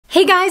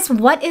Hey guys,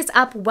 what is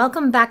up?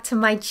 Welcome back to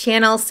my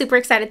channel. Super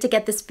excited to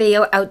get this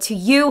video out to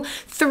you.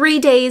 3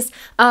 days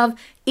of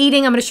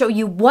eating. I'm going to show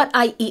you what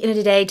I eat in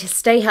a day to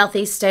stay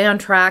healthy, stay on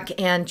track,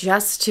 and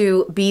just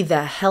to be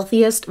the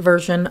healthiest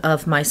version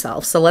of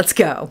myself. So let's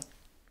go.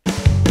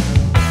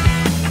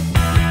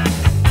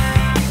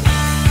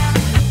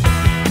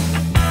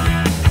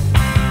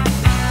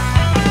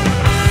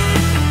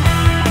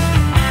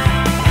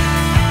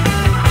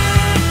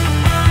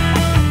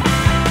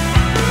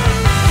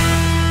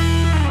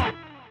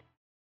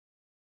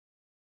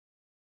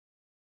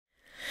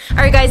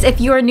 Alright guys, if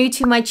you are new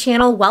to my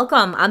channel,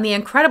 welcome. I'm the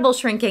incredible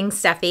shrinking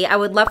Steffi. I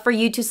would love for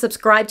you to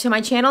subscribe to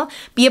my channel,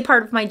 be a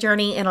part of my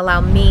journey, and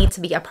allow me to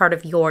be a part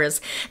of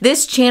yours.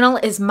 This channel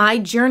is my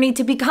journey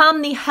to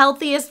become the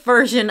healthiest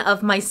version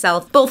of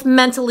myself, both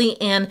mentally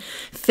and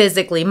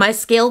physically. My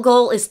scale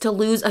goal is to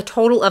lose a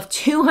total of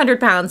 200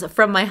 pounds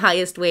from my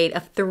highest weight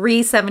of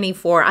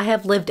 374. I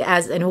have lived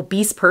as an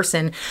obese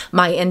person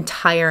my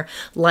entire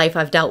life.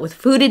 I've dealt with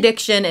food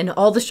addiction and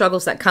all the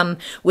struggles that come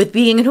with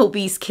being an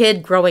obese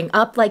kid growing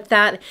up like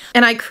that.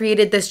 And I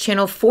created this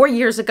channel 4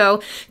 years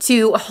ago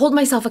to hold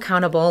myself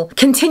accountable,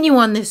 continue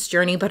on this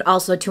journey, but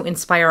also to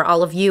inspire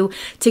all of you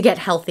to get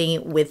healthy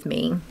with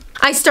me.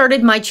 I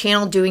started my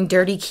channel doing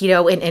dirty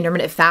keto and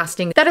intermittent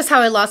fasting. That is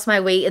how I lost my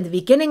weight in the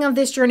beginning of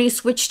this journey,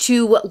 switched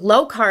to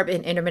low carb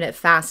and intermittent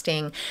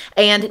fasting.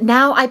 And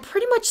now I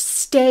pretty much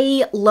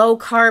stay low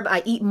carb.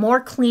 I eat more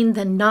clean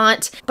than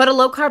not, but a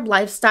low carb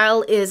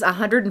lifestyle is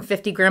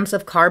 150 grams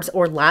of carbs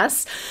or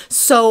less.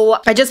 So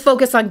I just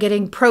focus on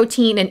getting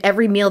protein in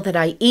every meal that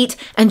I eat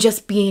and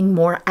just being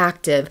more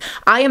active.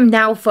 I am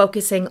now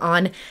focusing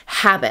on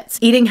habits,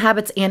 eating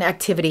habits and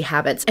activity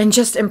habits, and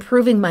just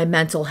improving my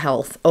mental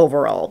health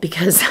overall,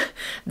 because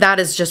that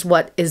is just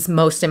what is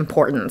most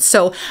important.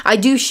 So I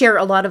do share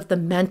a lot of the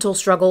mental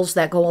struggles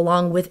that go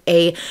along with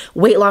a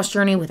weight loss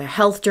journey, with a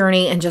health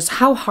journey, and just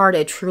how hard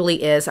it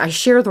truly is. I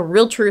share the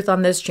real truth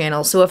on this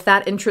channel. So if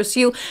that interests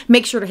you,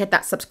 make sure to hit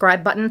that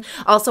subscribe button.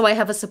 Also, I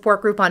have a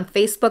support group on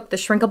Facebook, The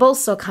Shrinkables,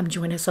 so come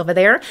join us over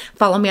there.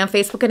 Follow me on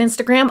Facebook and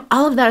Instagram.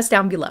 All of that is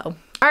down below.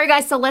 All right,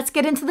 guys, so let's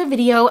get into the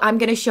video. I'm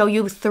going to show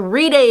you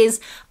 3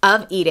 days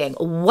of eating,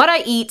 what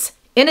I eat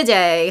in a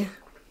day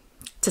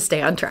to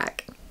stay on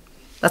track.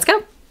 Let's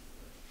go.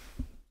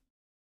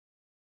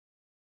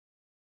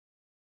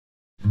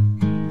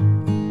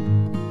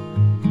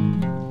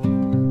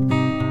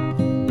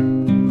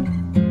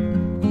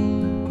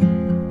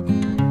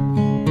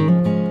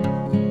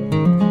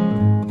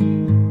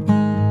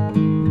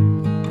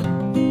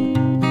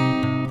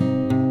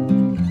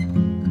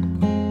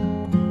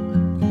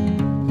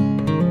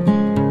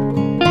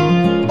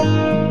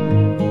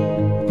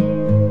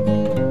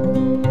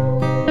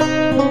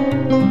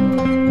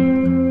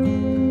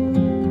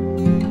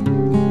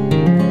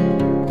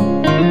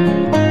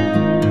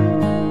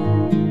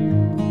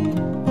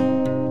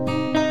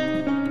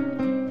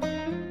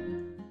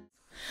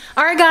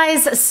 Alright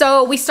guys,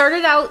 so we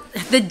started out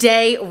the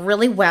day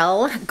really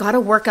well, got a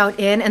workout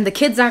in, and the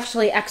kids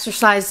actually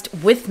exercised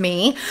with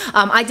me.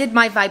 I did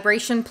my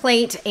vibration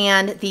plate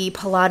and the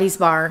Pilates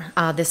bar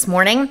this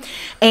morning,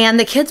 and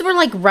the kids were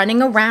like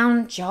running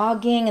around,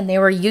 jogging, and they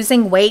were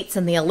using weights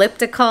and the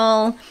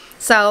elliptical.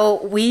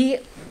 So we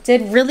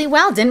did really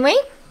well, didn't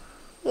we?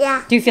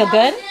 Yeah. Do you feel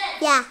good?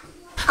 Yeah.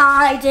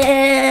 I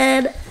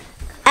did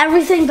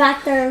everything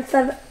back there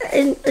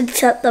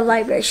except the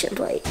vibration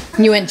plate.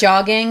 You went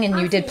jogging and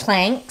you did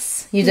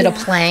planks. You did a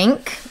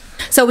plank.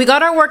 So we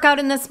got our workout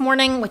in this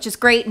morning, which is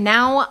great.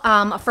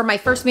 Now for my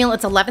first meal,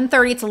 it's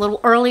 11:30. It's a little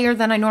earlier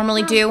than I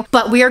normally do,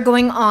 but we are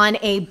going on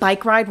a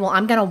bike ride. Well,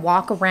 I'm gonna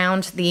walk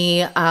around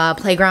the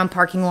playground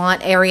parking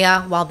lot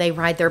area while they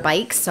ride their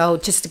bikes. So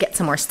just to get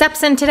some more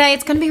steps in today.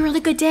 It's gonna be a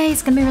really good day.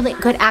 It's gonna be a really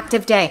good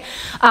active day.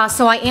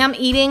 So I am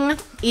eating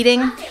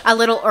a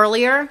little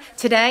earlier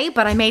today,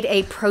 but I made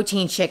a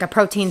protein shake, a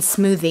protein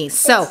smoothie.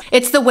 So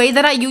it's the way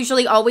that I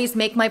usually always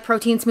make my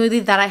protein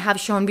smoothie that I have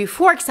shown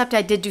before, except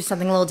I did do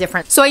something a little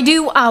different. So I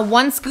do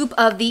 1 scoop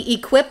of the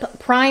Equip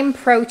Prime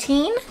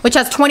protein, which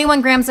has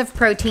 21 grams of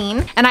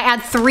protein, and I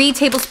add 3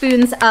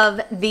 tablespoons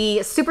of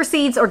the super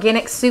seeds,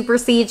 organic super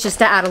seeds, just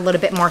to add a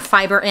little bit more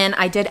fiber in.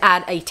 I did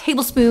add a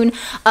tablespoon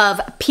of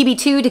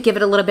PB2 to give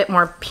it a little bit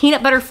more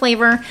peanut butter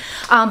flavor.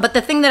 But the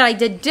thing that I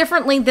did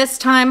differently this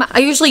time, I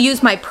usually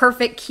use my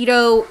Perfect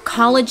Keto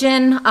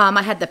collagen.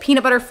 I had the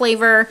peanut butter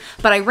flavor,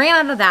 but I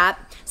ran out of that.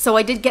 So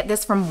I did get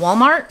this from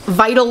Walmart.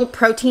 Vital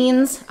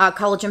Proteins,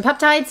 collagen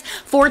peptides.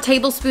 4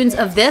 tablespoons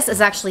of this is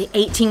actually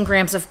 18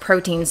 grams of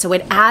protein. So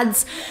it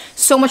adds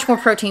so much more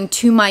protein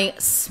to my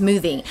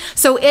smoothie.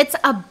 So it's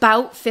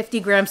about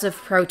 50 grams of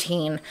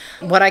protein,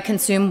 what I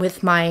consume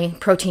with my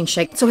protein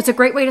shake. So it's a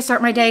great way to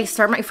start my day,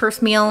 start my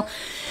first meal.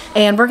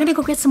 And we're gonna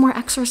go get some more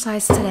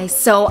exercise today.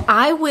 So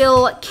I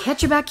will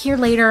catch you back here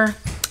later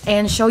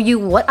and show you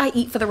what I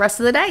eat for the rest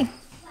of the day.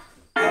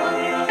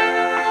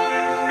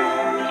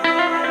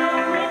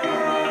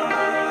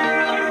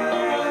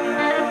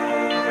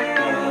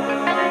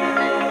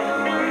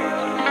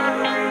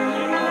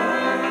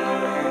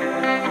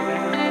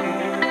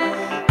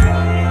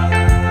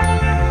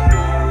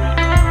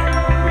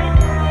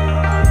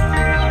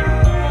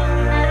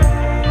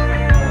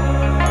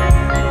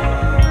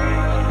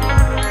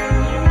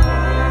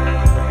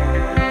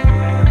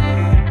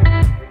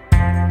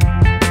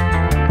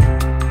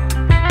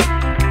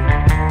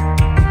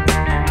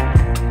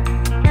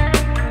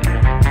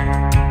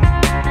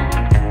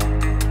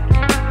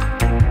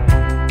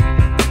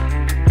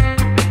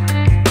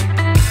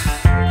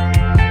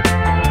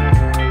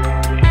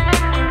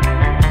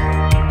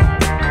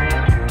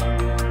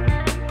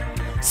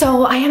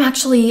 So I am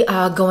actually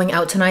going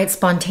out tonight,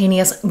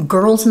 spontaneous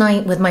girls'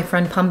 night with my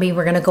friend Pumby.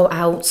 We're gonna go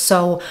out.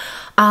 So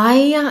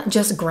I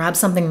just grabbed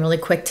something really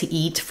quick to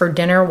eat for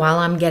dinner while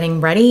I'm getting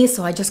ready.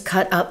 So I just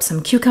cut up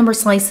some cucumber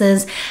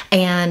slices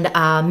and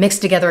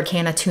mixed together a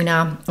can of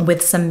tuna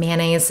with some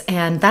mayonnaise.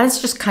 And that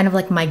is just kind of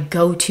like my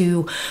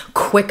go-to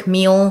quick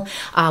meal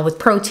with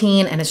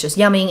protein, and it's just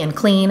yummy and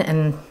clean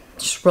and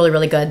just really,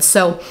 really good.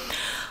 So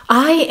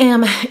I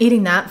am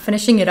eating that,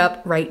 finishing it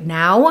up right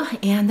now,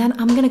 and then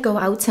I'm gonna go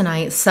out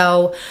tonight.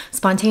 So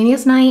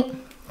spontaneous night,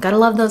 gotta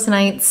love those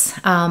nights.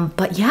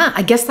 But yeah,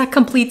 I guess that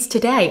completes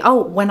today.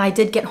 Oh, when I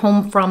did get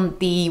home from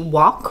the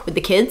walk with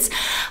the kids,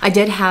 I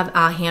did have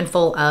a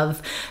handful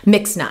of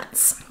mixed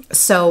nuts.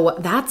 So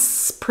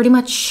that's pretty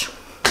much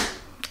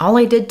all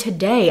I did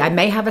today. I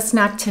may have a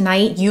snack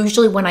tonight.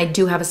 Usually when I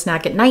do have a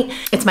snack at night,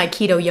 it's my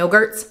keto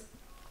yogurts,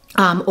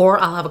 or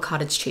I'll have a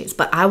cottage cheese,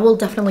 but I will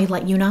definitely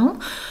let you know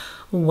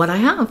what I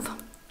have.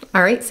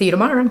 All right, see you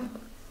tomorrow.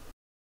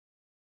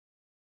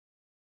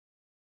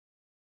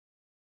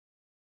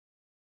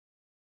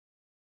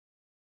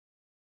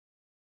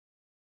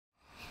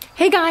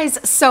 Hey guys,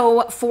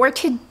 so for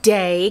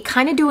today,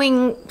 kind of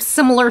doing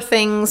similar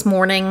things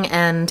morning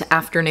and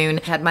afternoon.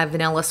 Had my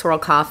vanilla swirl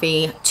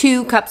coffee,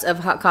 2 cups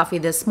of hot coffee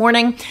this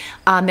morning,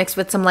 mixed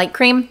with some light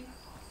cream.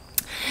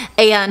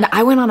 And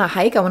I went on a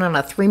hike. I went on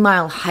a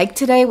 3-mile hike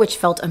today, which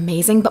felt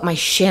amazing, but my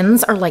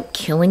shins are like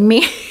killing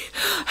me.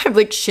 I have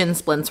like shin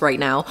splints right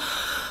now.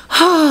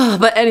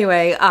 But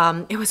anyway,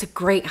 it was a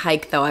great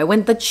hike though. I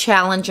went the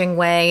challenging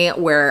way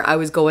where I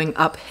was going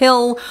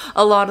uphill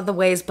a lot of the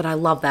ways, but I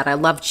love that. I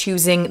love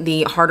choosing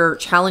the harder,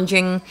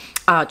 challenging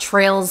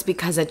trails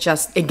because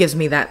it gives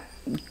me that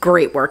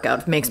great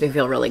workout. It makes me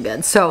feel really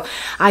good. So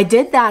I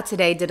did that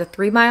today, did a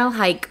 3-mile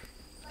hike.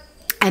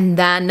 And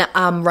then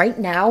right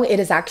now it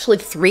is actually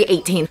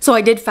 3:18. So I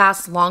did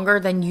fast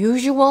longer than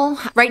usual.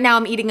 Right now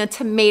I'm eating a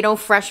tomato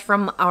fresh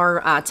from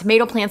our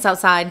tomato plants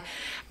outside.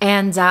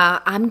 And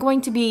I'm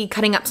going to be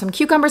cutting up some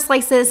cucumber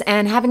slices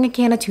and having a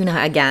can of tuna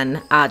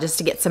again, just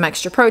to get some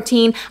extra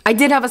protein. I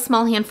did have a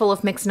small handful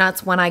of mixed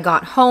nuts when I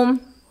got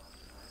home.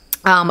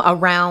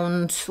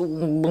 Around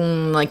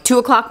like 2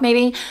 o'clock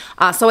maybe.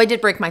 So I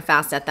did break my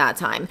fast at that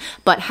time.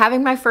 But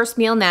having my first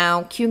meal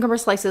now, cucumber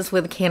slices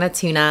with a can of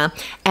tuna,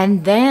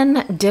 and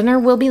then dinner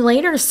will be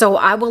later. So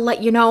I will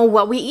let you know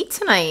what we eat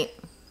tonight.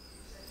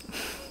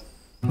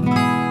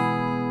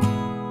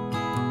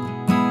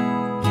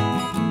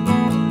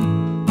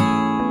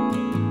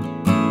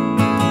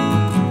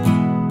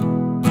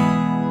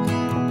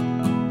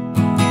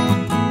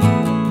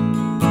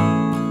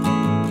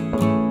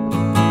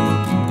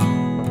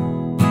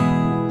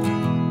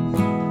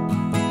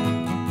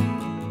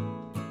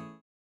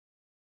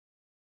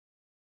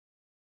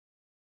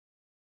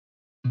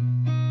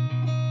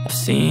 I've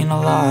seen a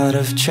lot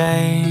of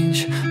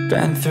change,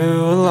 been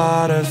through a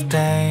lot of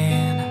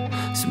pain.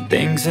 Some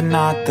things are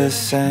not the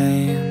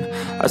same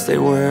as they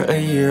were a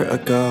year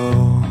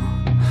ago,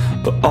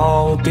 but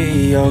all will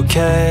be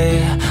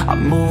okay. I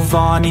move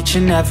on each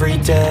and every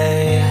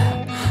day.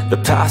 The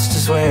past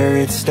is where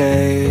it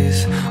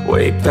stays,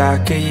 way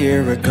back a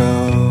year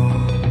ago.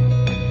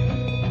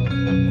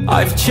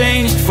 I've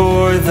changed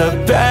for the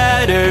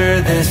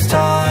better this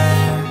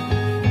time.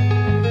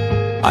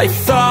 I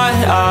thought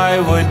I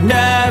would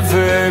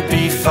never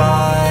be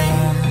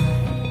fine.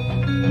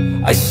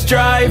 I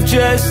strive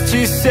just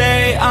to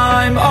say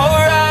I'm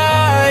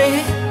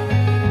alright,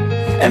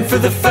 and for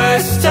the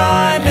first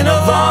time in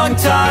a long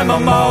time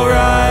I'm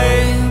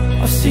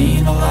alright. I've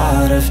seen a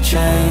lot of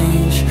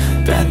change,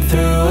 been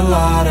through a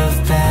lot of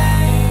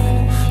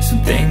pain.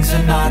 Some things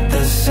are not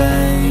the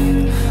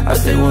same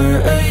as they were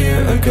a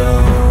year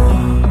ago,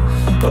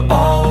 but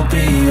all will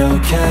be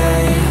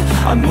okay.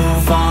 I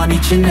move on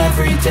each and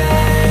every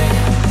day.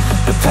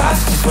 The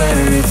past is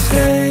where it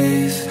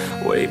stays,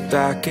 way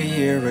back a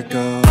year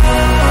ago.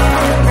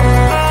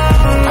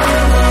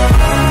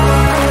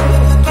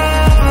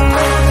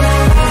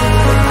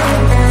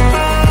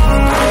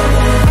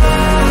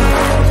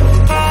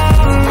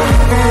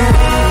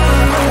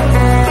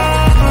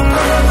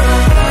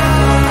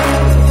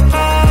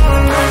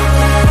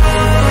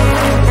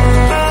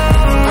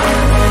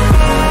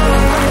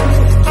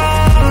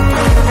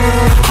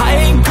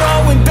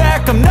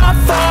 I'm not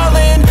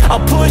falling.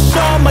 I'll push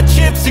all my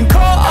chips and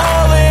call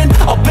all in.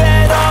 I'll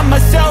bet on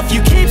myself,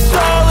 you keep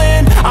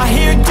stalling. I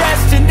hear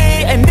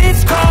destiny and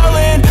it's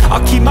calling.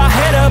 I'll keep my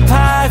head up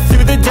high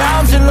through the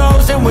downs and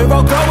lows, and we're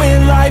all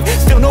going life.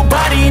 Still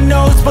nobody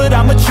knows, but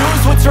I'ma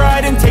choose what's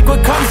right and take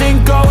what comes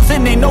and goes.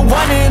 And ain't no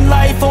one in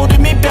life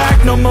holding me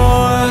back no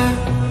more.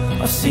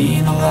 I've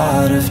seen a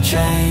lot of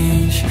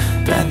change,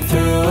 been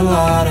through a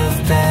lot of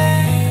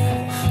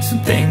pain. Some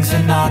things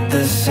are not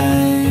the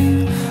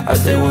same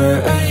as they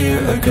were a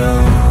year ago,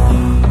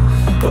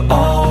 but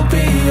all will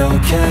be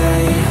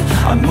okay.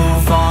 I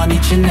move on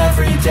each and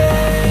every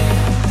day.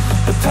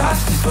 The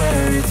past is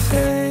where it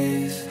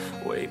stays,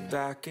 way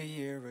back a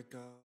year ago.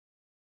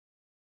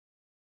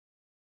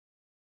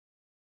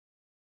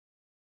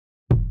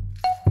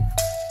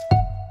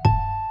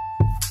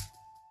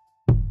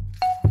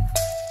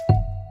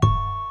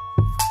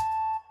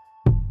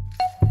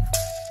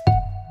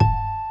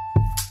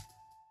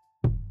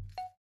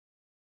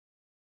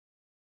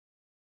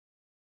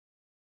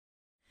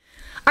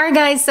 Alright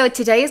guys, so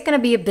today is going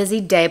to be a busy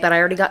day, but I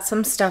already got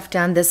some stuff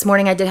done. This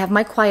morning I did have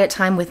my quiet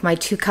time with my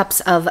 2 cups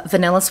of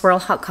vanilla swirl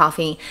hot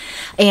coffee.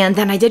 And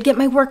then I did get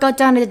my workout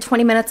done. I did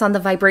 20 minutes on the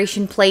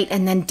vibration plate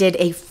and then did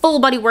a full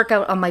body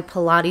workout on my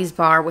Pilates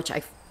bar, which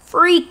I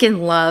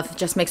freaking love. It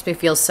just makes me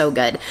feel so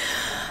good.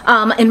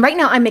 And right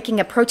now I'm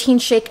making a protein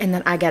shake and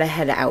then I gotta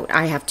head out.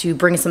 I have to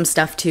bring some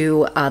stuff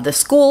to the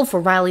school for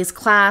Riley's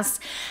class.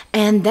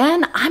 And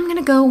then I'm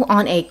gonna go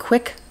on a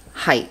quick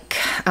hike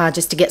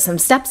just to get some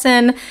steps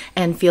in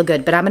and feel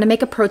good. But I'm gonna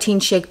make a protein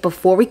shake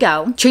before we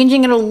go,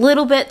 changing it a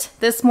little bit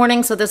this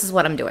morning, so this is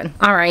what I'm doing.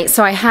 All right,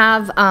 so I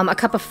have a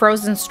cup of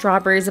frozen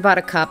strawberries, about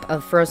a cup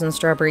of frozen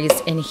strawberries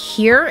in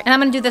here, and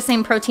I'm gonna do the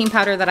same protein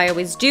powder that I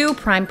always do,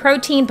 prime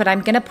protein, but I'm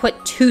gonna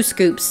put 2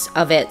 scoops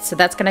of it, so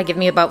that's gonna give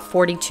me about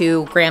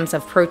 42 grams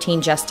of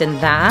protein just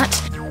in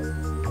that.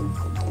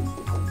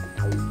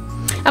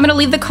 I'm gonna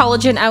leave the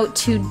collagen out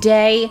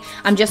today.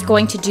 I'm just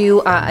going to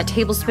do a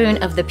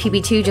tablespoon of the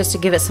PB2 just to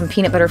give it some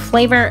peanut butter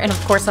flavor. And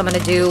of course I'm gonna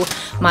do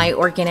my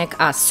organic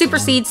super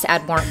seeds to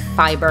add more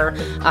fiber,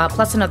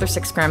 plus another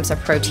 6 grams of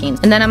protein.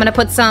 And then I'm gonna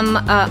put some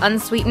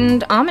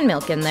unsweetened almond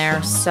milk in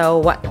there.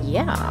 So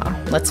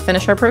yeah, let's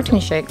finish our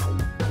protein shake.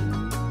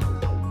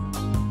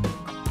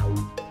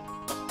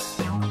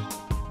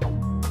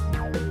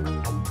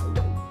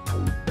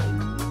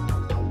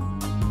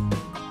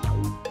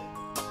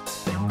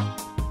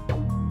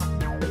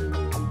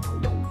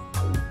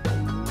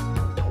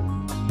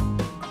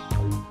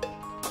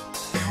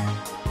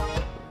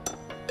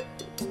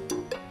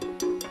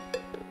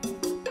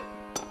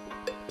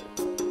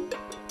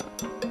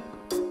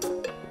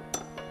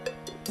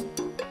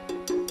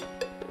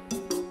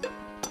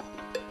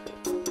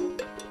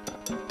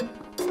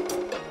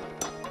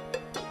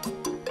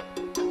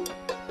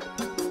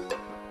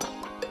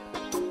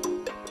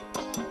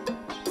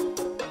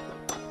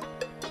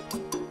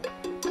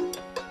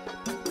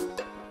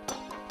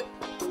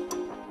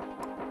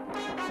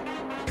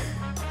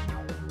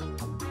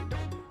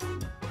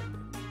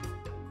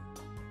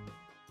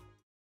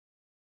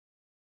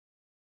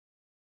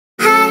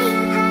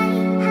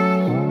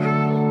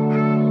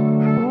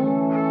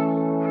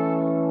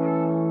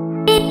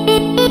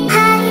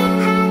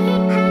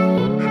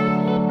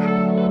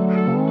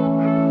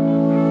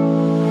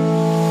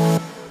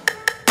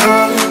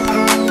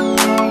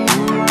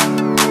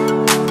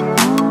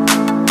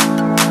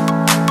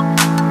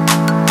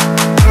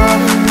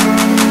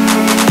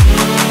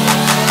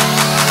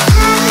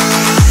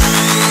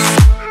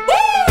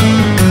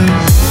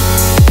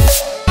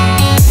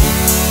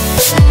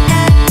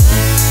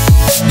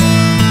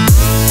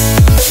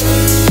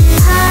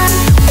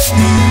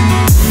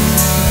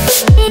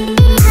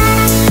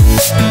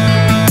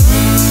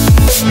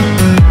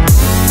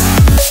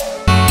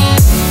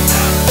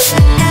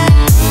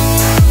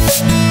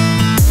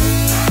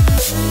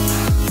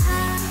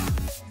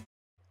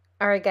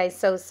 Alright guys,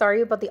 so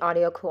sorry about the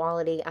audio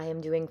quality. I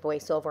am doing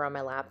voiceover on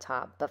my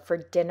laptop, but for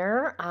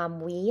dinner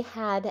we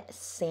had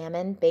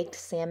salmon, baked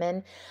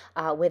salmon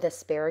with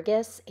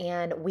asparagus,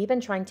 and we've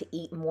been trying to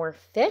eat more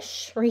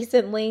fish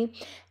recently.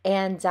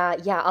 And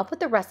yeah, I'll put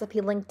the recipe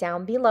link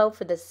down below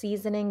for the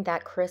seasoning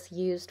that Chris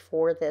used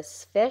for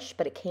this fish,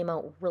 but it came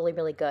out really,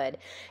 really good.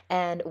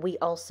 And we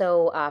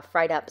also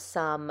fried up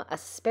some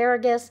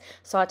asparagus,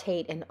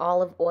 sauteed in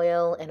olive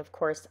oil, and of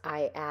course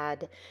I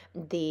add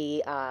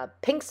the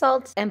pink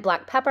salt and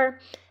black pepper.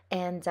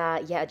 And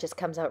yeah, it just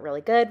comes out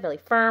really good, really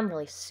firm,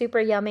 really super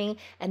yummy.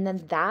 And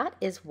then that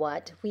is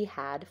what we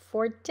had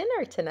for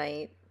dinner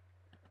tonight.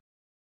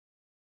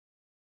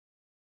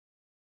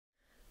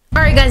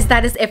 Alright guys,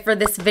 that is it for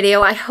this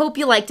video. I hope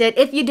you liked it.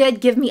 If you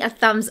did, give me a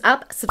thumbs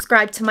up,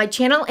 subscribe to my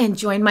channel, and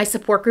join my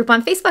support group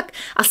on Facebook.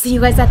 I'll see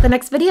you guys at the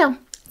next video.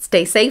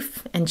 Stay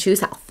safe and choose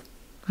health.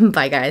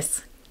 Bye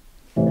guys.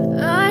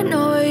 I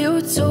know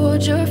you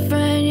told your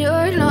friend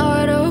you're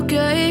not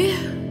okay,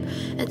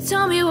 and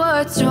tell me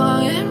what's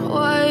wrong and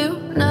why you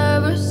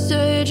never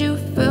said you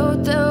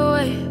felt that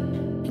way.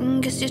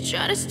 And guess you're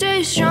trying to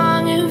stay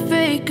strong and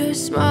fake a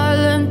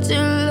smile until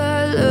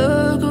I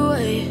look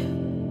away.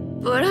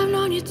 But I've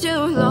known you too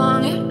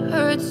long, it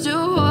hurts to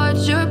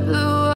watch your blue